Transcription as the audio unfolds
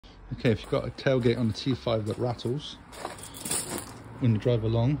Okay, if you've got a tailgate on the T5 that rattles when you drive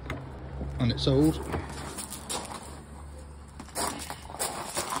along and it's old,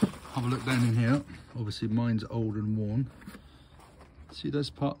 have a look down in here. Obviously mine's old and worn. See this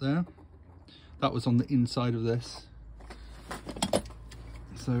part there? That was on the inside of this.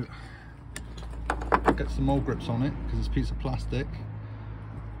 So get some mole grips on it because it's a piece of plastic.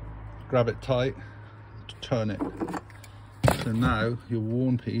 Grab it tight, turn it. So now your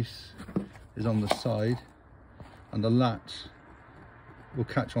worn piece is on the side and the latch will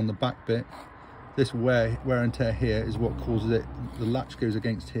catch on the back bit. This wear and tear here is what causes it, the latch goes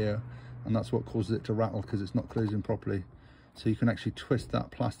against here and that's what causes it to rattle because it's not closing properly. So you can actually twist that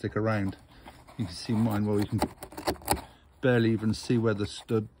plastic around. You can see mine where you can barely even see where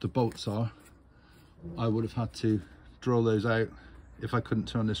the bolts are. I would have had to drill those out if I couldn't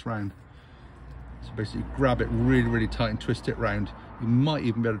turn this round. So basically grab it really, really tight and twist it round. You might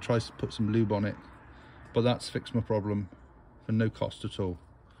even be able to try to put some lube on it, but that's fixed my problem for no cost at all.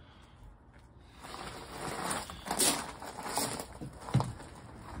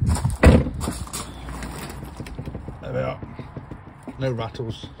 There we are. No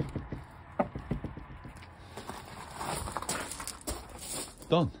rattles.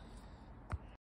 Done.